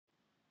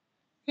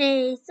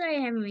Hey, sorry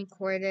I haven't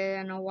recorded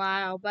in a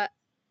while, but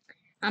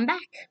I'm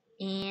back.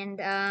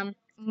 And I'm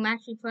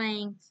actually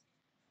playing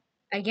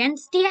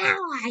against the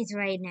Allies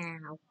right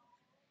now.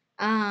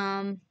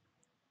 Um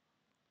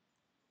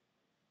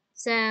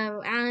so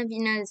I don't know if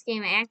you know this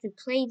game. I actually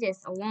played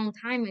this a long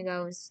time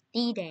ago. It was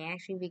D-Day. I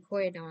actually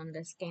recorded on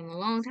this game a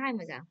long time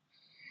ago.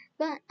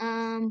 But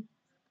I'm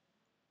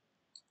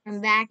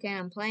back and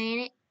I'm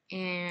playing it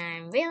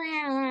and I'm really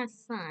having a lot of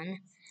fun.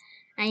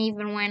 I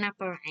even went up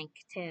a rank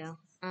too.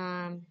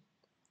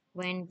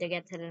 When to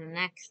get to the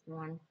next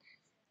one.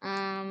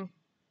 Um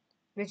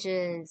which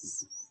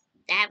is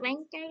that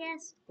rank, I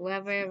guess.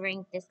 Whoever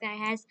rank this guy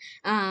has.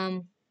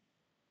 But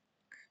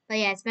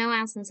yeah, it's been a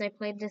while since I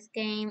played this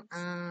game.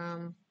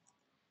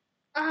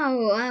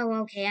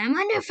 Okay, I'm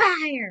under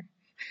fire.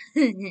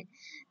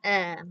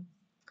 um,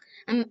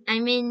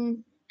 I'm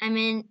in.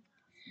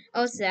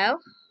 Also,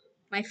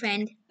 my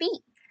friend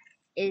B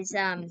is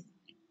in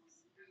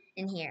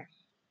here.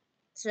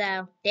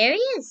 So there he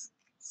is,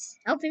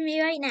 helping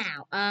me right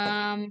now.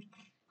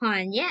 Hold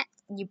on, yeah.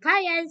 You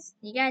guys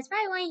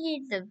probably want to hear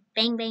the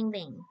bang, bang,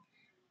 bang.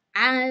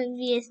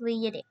 Obviously,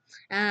 you do.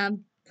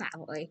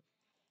 Probably.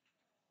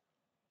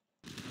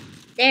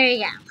 There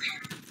you go.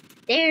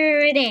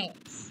 There it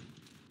is.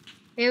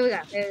 Here we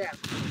go. Here we go.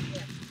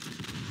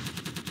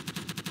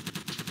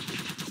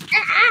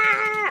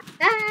 Ah!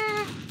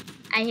 Ah!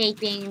 I hate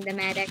being the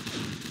medic.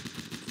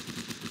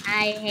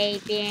 I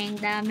hate being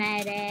the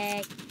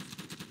medic.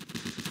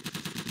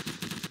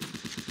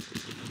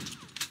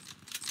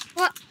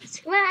 What?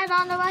 Squad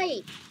on the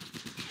right.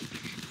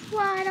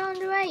 Squad on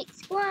the right.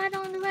 Squad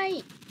on the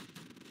right.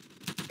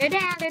 They're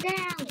down. They're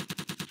down.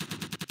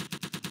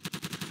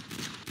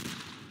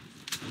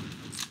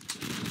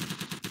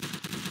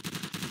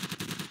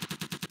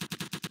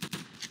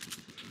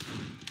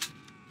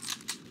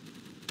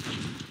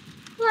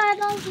 Squad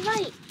on the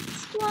right.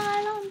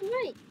 Squad on the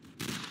right.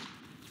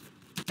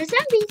 For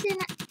some reason,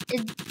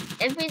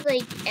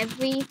 every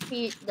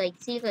few,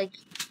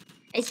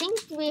 I think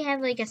we have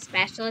like a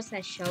specialist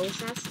that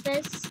shows us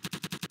this.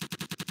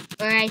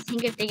 Or I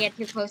think if they get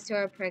too close to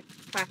our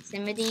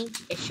proximity,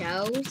 it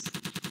shows.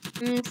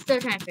 I'm still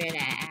trying to figure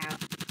that out.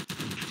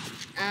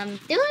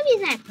 The only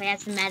reason I play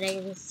as a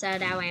medic is so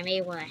that way I'm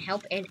able to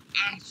help and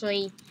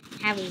actually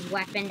have a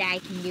weapon that I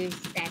can use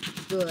that's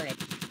good.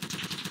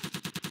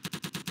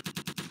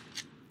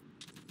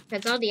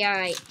 Because all the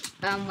other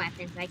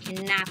weapons I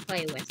cannot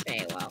play with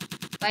very well.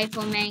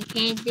 Rifleman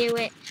can't do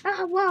it.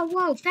 Oh,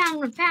 whoa, found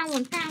one.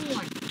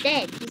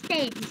 Dead, he's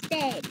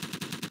dead.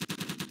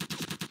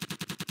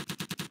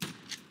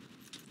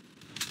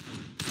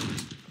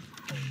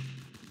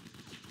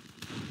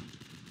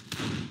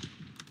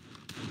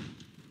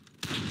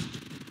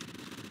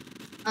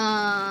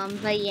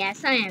 But yeah,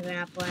 sorry I haven't been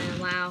uploading in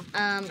a while.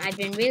 I've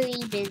been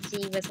really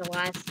busy with a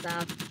lot of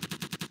stuff.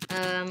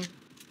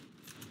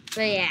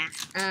 But yeah,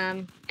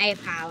 I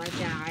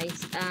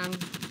apologize. I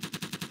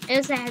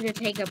also had to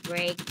take a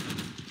break.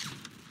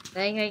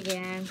 Like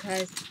again,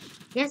 because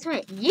guess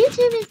what?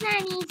 YouTube is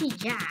not an easy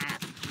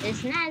job.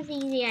 It's not as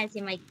easy as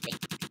you might think.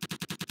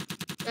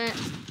 But,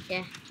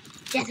 yeah.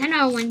 Yes,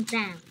 another one's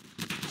down.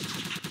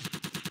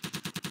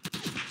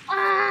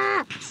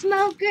 Ah!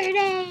 Smoke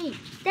grenade!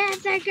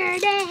 That's a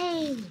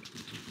grenade!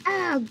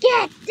 Oh,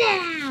 get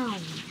down!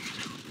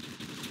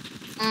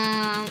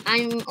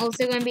 I'm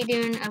also going to be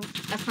doing a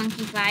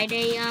Funky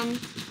Friday,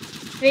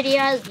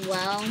 video as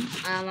well.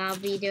 I'll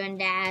be doing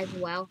that as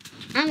well.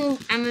 I'm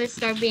gonna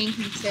start being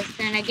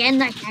consistent again,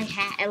 like I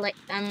had,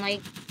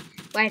 unlike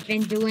what I've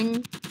been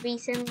doing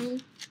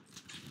recently.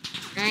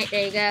 Alright,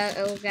 there you go.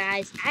 Oh,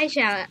 guys, I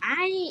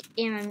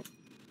am.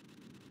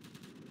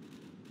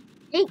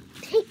 Take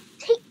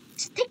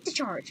the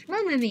charge,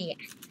 Mamma Mia.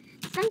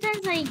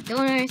 Sometimes I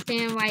don't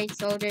understand why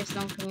soldiers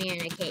don't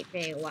communicate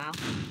very well.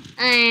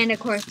 And of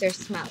course there's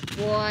smoke.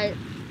 What?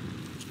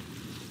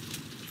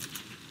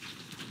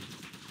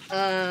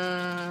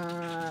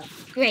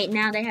 Great,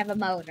 now they have a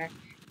motor.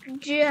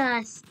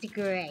 Just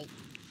great.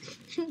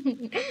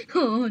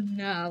 Oh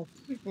no.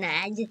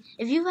 Nah,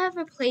 if you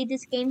ever played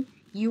this game,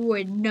 you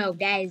would know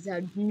that is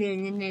a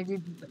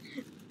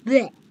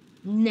bleh.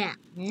 No.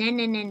 No.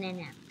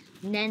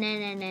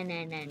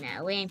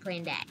 We ain't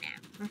playing that now.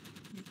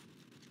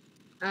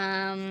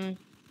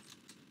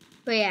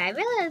 But yeah, I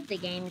really love the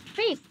game. It's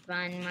pretty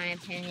fun, in my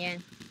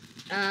opinion.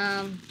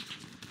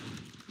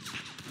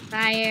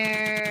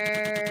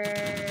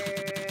 Fire.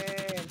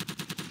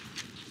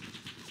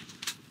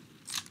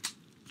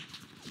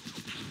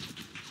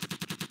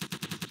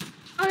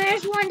 Oh,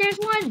 there's one.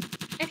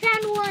 I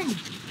found one.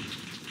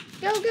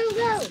 Go.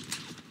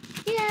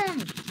 Yeah.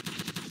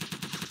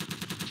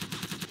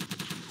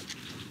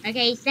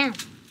 Okay, he's down.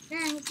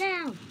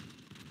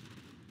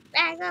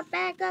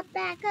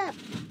 Back up.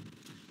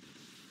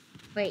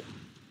 Wait.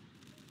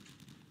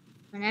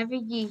 Whenever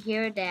you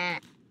hear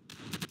that,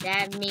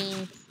 that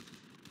means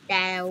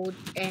that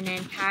an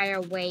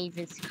entire wave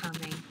is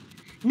coming.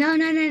 No.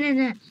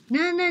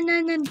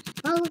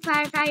 Oh,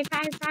 fire.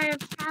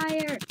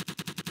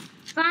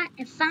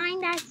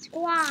 Find that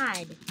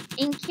squad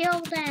and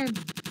kill them.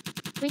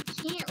 We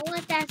can't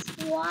let that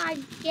squad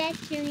get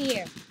to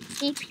here.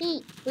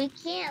 Repeat, we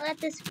can't let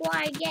the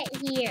squad get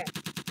here.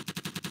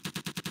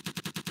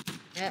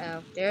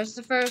 Uh-oh, there's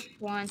the first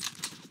one.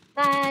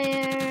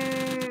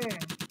 Fire!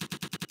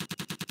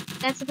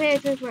 That's the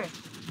paratrooper.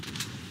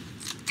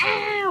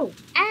 Ow!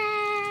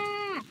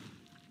 Ah!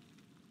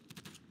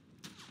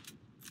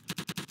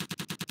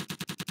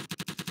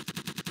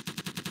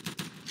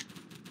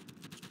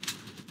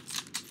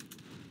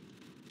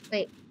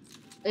 Wait,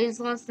 we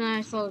just lost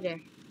another soldier.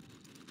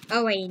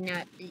 Oh wait,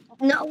 no.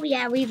 No,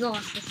 yeah, we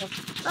lost this one.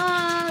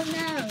 Oh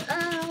no,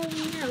 oh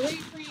no,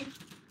 wait.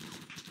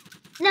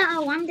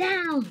 No, I'm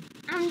down.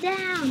 I'm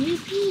down.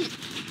 Repeat.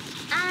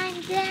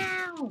 I'm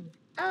down.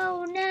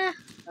 Oh no.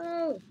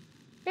 Oh,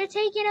 they're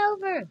taking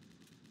over.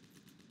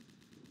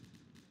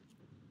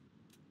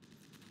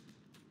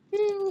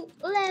 To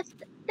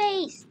left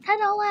base. To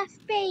the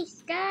left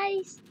base,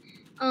 guys.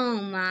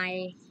 Oh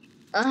my.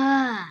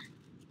 Ugh.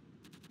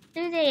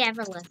 Do they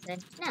ever listen?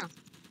 No.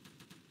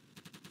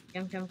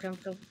 Jump.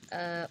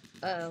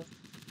 Uh-oh.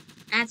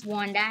 That's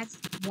one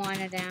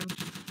of them.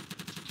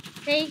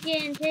 Take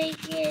it.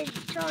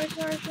 Charge.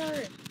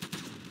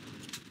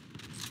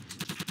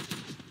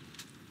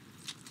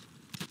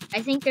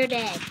 I think they're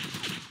dead.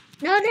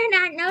 No, they're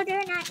not.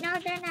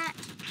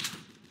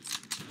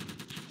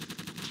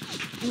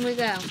 In we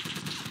go.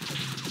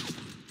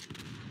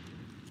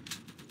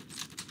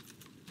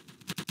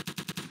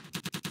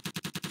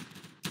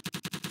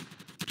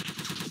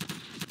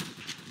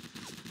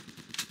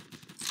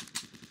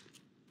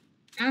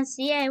 I don't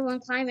see anyone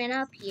climbing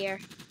up here.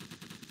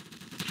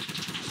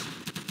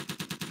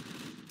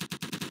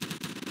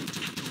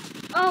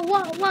 Oh,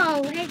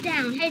 whoa, head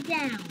down.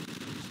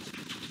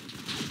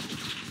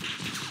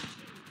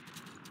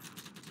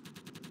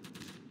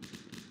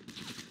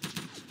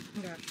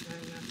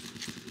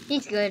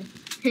 He's good.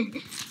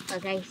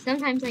 Okay,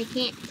 sometimes I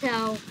can't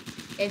tell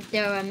if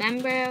they're a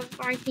member of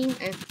our team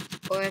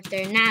or if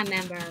they're not a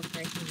member of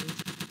our team.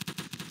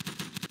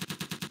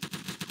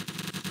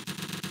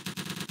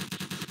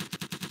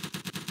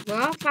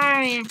 We're all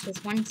firing at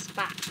this one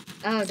spot.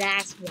 Oh,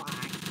 that's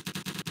why.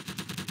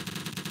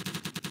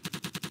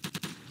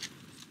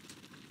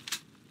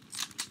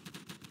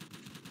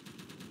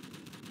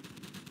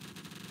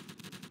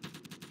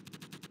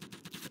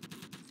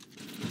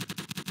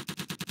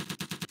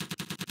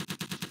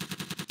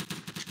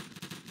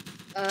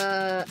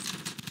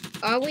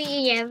 Are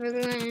we ever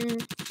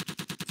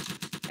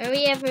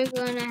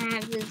gonna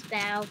have this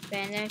battle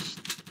finished?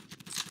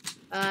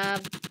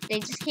 They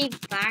just keep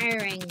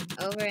firing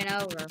over and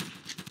over.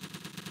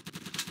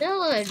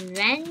 They'll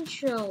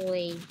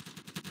eventually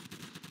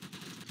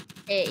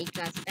it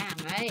goes down,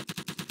 right?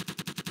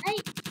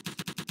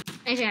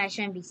 Actually, I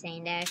shouldn't be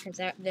saying that because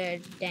they're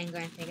then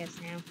going to take us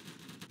now.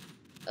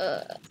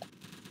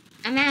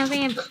 I'm out of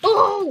ammo.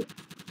 Oh!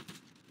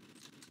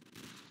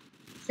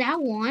 Is that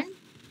one?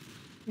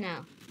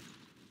 No.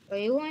 Are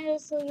you one of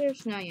those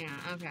soldiers? No, you're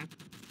not. Okay.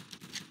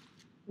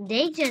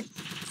 They just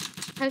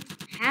took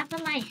half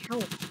of my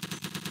health.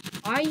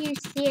 Are you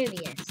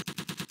serious?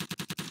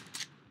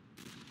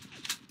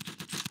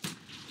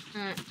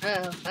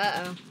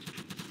 Uh-oh.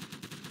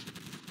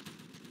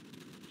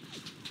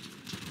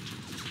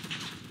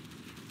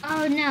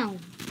 Oh, no.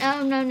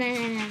 Oh,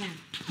 no.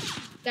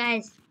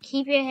 Guys,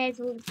 keep your heads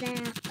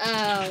down.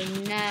 Oh,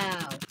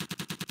 no.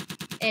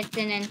 It's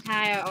an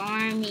entire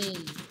army.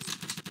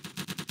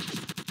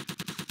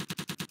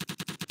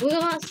 We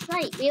lost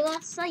sight.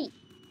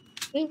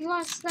 We've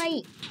lost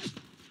sight.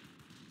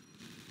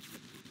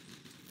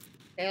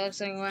 It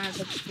looks like we're gonna have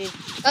to do.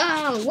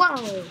 Oh,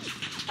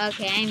 whoa!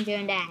 Okay, I'm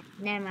doing that.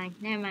 Never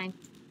mind.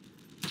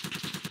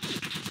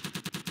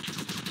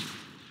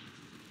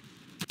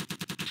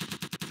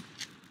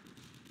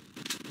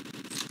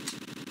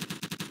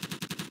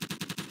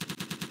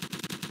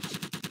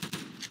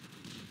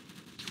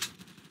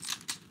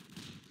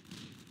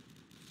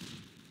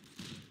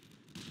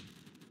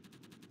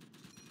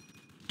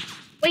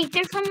 Wait,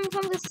 they're coming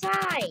from the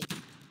side.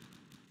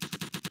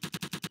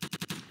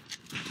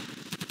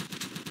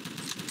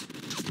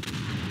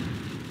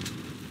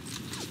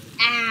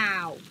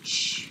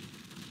 Ouch.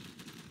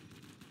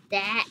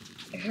 That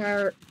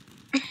hurt.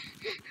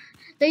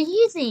 They're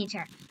using each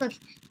other. Look,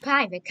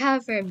 Private,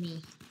 cover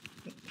me.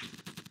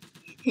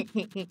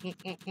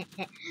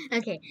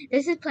 Okay,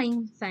 this is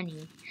playing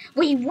funny.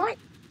 Wait, what?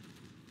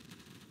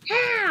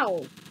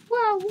 How?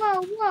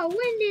 Whoa.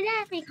 When did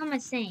that become a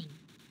thing?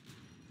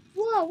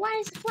 Whoa, why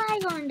is the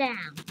flag going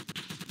down?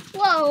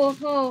 Whoa,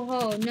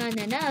 ho.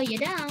 No, you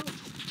don't.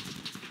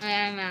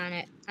 I'm on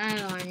it.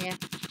 I'm on you.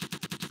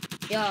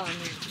 You're not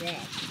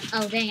dead.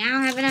 Oh, dang, I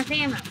don't have enough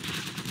ammo.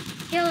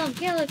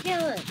 Kill it.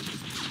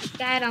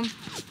 Got him.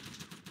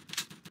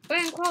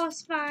 Burn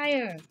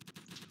crossfire.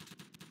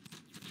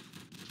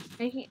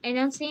 I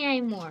don't see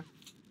any more.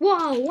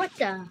 Whoa, what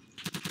the?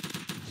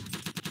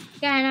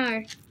 Got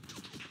another.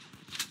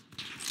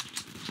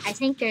 I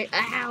think they're.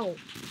 Ow.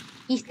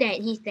 He's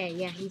dead.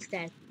 Yeah, he's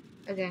dead.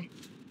 Okay.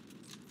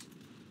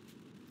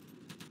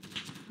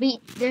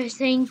 They're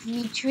saying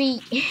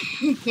retreat.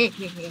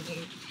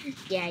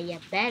 Yeah, you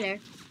better.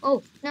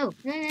 Oh, no.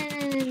 No, no,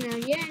 no, no, no.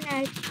 You're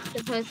not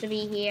supposed to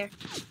be here.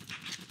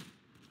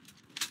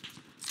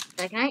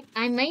 Like,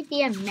 I might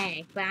be a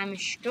medic, but I'm a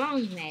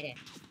strong medic.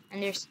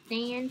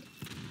 Understand?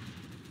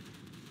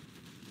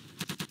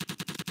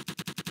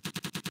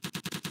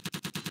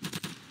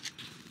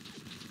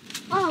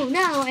 Oh,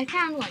 no, I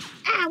found one.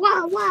 Ah,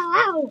 whoa, whoa,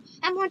 whoa.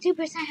 I'm on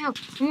 2% health.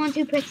 I'm on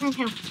 2%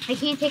 health. I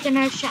can't take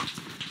another shot.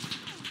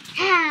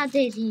 How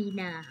did he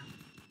know?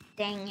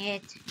 Dang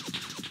it.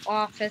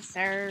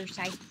 Officers,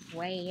 I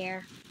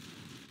swear.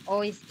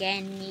 Always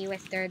getting me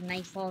with their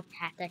nice little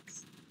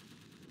tactics.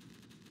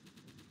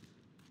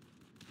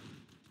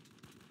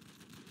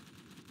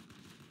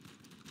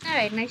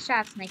 Alright, nice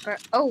shot, sniper.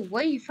 Oh,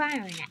 what are you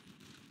firing at?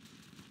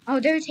 Oh,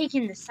 they're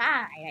taking the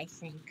side, I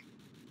think.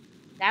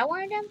 That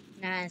one of them?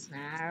 No, it's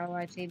not.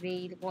 Or to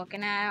be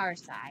looking at our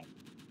side.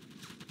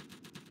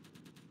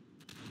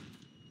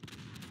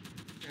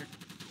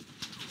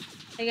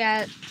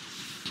 I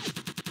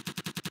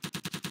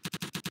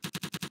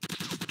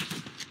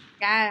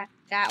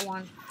got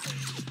one.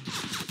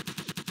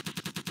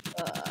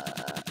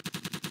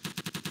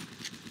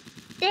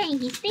 Dang,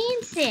 he's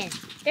dancing.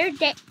 They're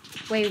dead.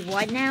 Wait,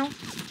 what now?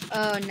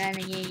 Oh, no,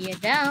 you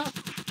don't.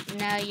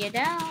 No, you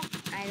don't.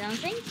 I don't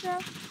think so.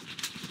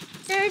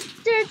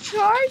 They're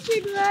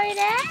charging right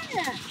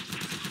at us.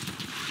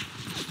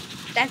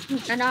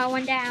 That's another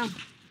one down.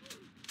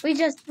 We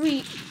just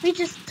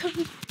took.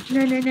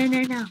 No, no, no,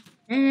 no, no.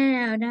 No,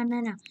 no, no, no, no,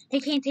 no. They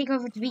can't take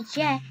over the beach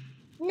yet.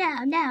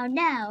 No, no,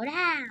 no,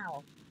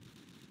 no.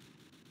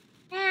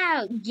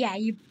 No. Yeah,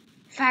 you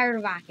fire the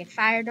rocket.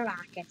 Fire the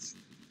rockets.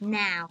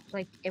 Now.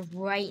 Like,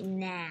 right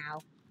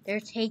now. They're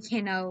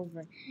taking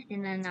over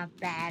in a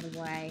bad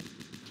way.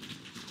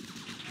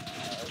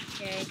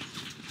 Okay.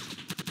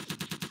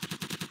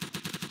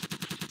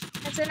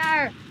 That's an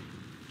R.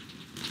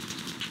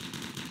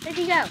 Where'd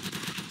he go?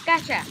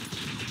 Gotcha.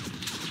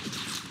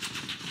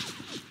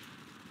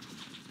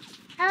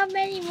 How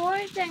many more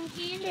of them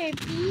can there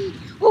be?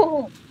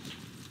 Oh!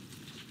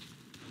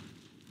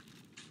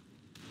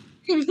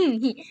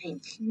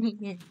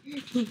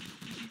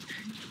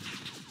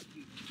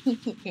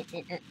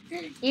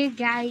 You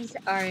guys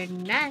are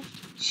not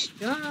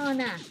strong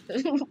enough.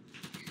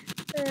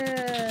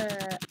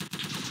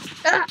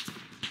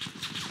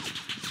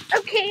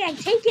 Okay, I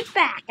take it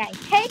back. I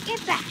take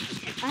it back.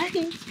 I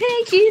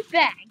take it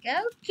back.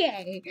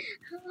 Okay.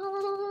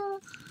 Oh,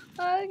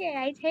 okay,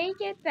 I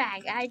take it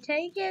back. I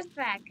take it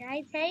back.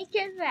 I take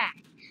it back.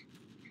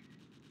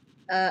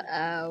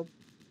 Uh-oh.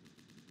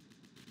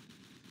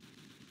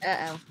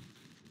 Uh-oh.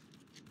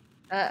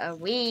 Uh-oh.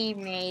 We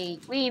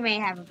may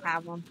have a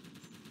problem.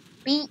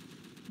 Beat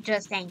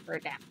just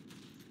anchored them.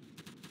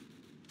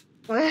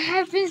 What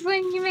happens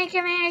when you make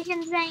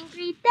Americans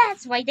angry?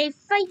 That's why they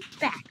fight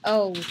back.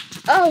 Oh,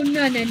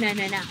 no, no, no,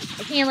 no, no.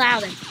 I can't allow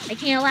this. I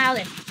can't allow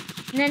this.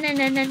 No, no,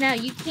 no, no, no.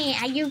 You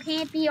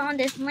can't be on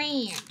this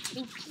land.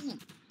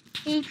 Repeat.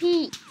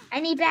 Repeat. I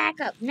need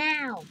backup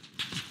now.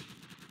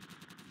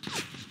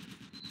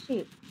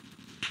 Shoot.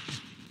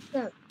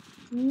 Go.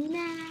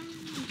 No.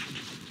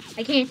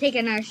 I can't take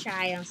another shot,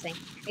 I don't think.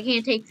 I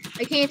can't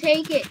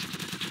take it.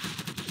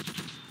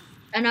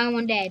 Another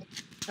one dead.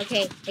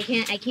 Okay, I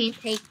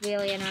can't take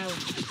really another one.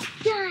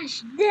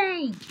 Gosh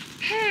dang!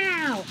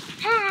 How?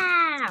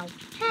 How?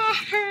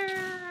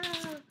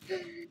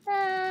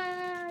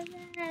 Oh,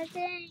 no,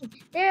 dang.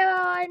 They're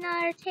all in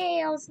our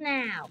tails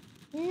now.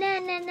 No,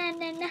 no, no,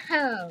 no,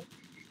 no.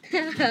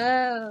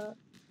 No.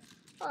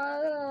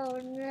 Oh,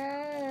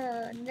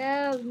 no.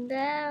 No,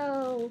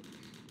 no.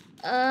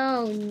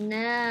 Oh,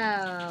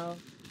 no.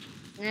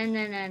 No,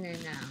 no, no, no,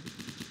 no.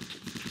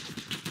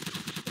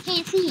 I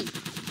can't see.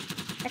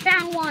 I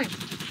found one.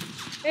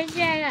 Where's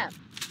that up?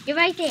 You're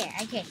right there.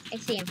 Okay, I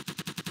see him.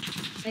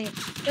 Wait,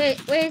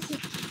 where is he?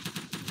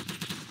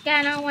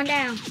 Got another one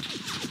down.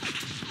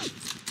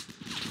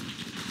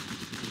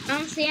 I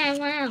don't see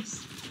anyone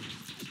else.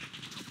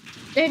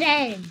 They're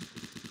dead.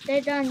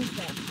 They're done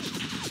so.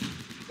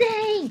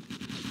 Dang!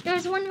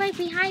 There's one right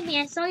behind me.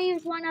 I saw he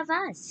was one of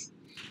us.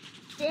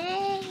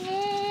 Dang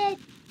it!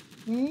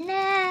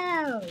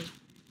 No!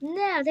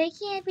 No, they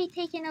can't be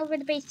taking over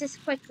the base this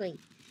quickly.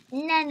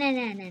 No, no,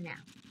 no, no, no.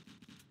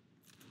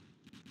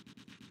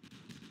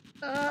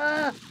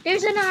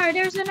 There's an R,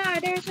 there's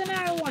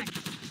another one.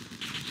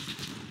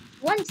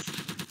 Once.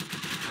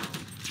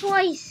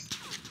 Twice.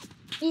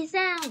 He's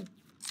down.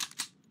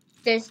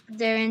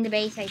 They're in the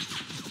base.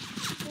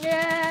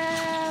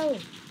 No.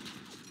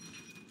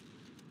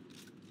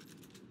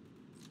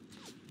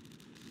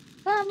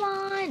 Come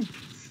on.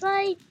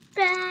 Fight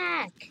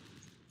back.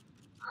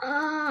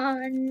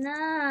 Oh,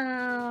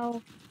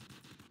 no.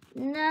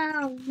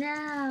 No,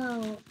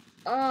 no.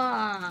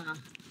 Oh.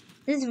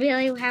 This is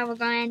really how we're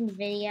gonna end the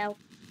video.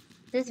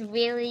 This is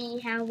really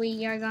how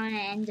we are gonna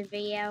end the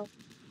video.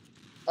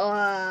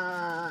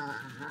 Oh,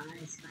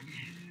 it's gonna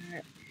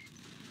hurt.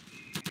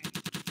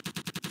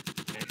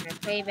 It's gonna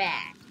hurt way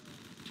back.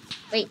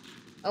 Wait.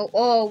 Oh,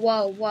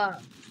 whoa, whoa.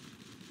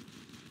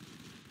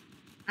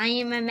 I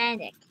am a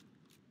medic.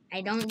 I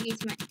don't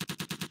use my...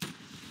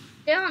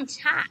 They're on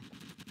top.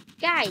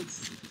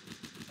 Guys.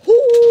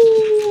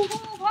 Ooh,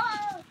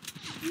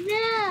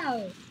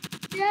 no.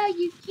 No,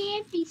 you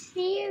can't be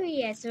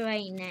serious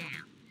right now.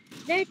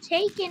 They're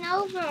taking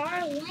over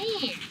our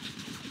land.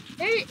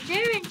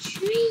 They're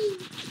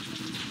intrigued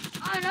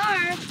on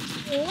our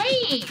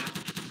land.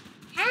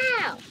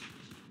 How?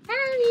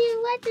 How do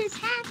you let this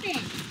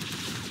happen?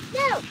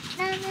 No,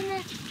 no, no,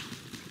 no.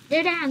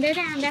 They're down, they're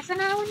down. That's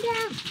another one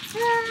down.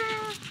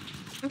 Ah!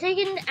 I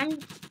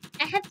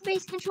have the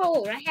base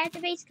control. I have the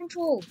base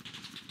control.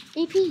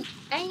 VP,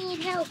 I need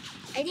help.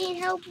 I need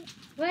help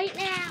right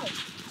now.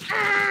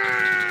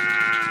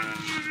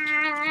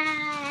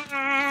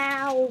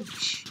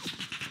 Ouch!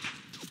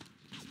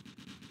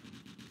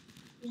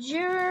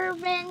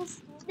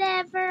 Germans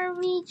never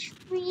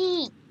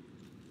retreat.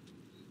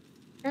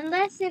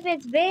 Unless if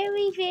it's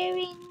very,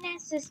 very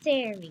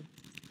necessary.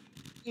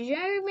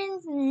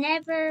 Germans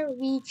never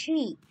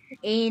retreat.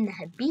 And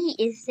B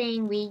is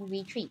saying we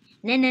retreat.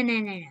 No, no, no,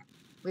 no, no.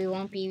 We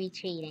won't be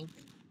retreating.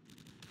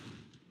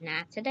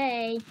 Not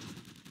today.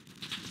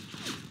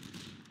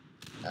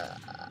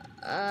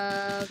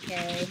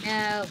 Okay,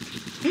 no.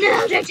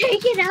 No, they're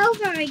taking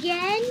over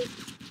again?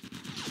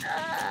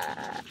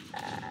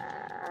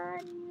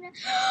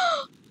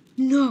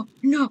 No,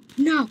 no,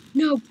 no,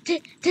 no.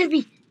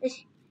 Tibby.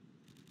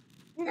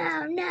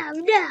 No, no,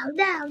 no,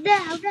 no, no,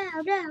 no,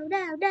 no,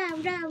 no, no,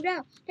 no,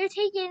 no. They're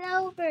taking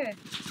over.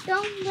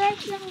 Don't let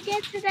them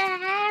get to the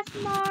half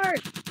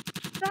mark.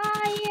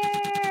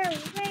 Fire!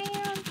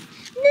 Ram!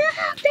 No!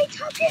 They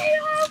took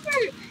it over!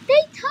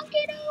 They took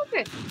it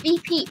over!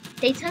 VP,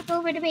 they took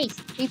over the base.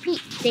 VP,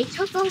 they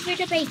took over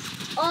the base.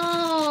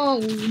 Oh,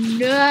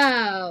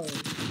 no!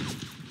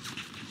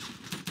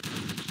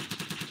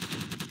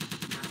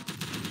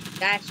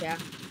 Gotcha.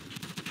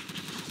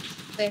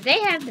 But if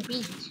they have the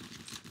beach,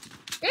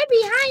 they're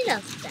behind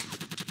us then.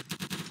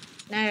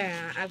 No,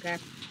 okay.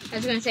 I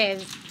was gonna say,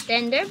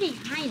 then they're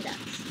behind us.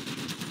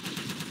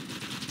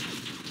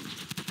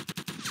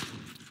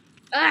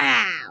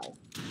 Ow!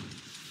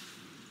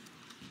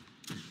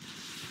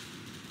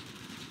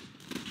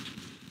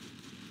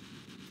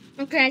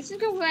 Okay, so I'm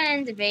gonna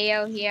end the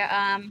video here.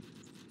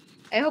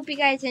 I hope you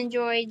guys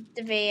enjoyed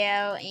the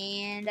video,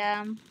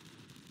 and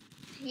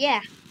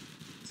yeah.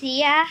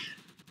 See ya.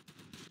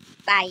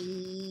 Bye.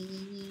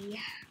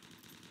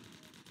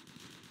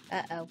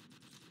 Uh-oh.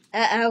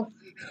 Uh-oh.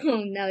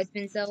 Oh no, it's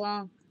been so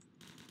long.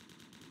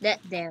 There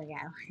we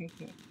go.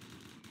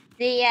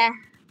 See ya.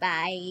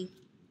 Bye.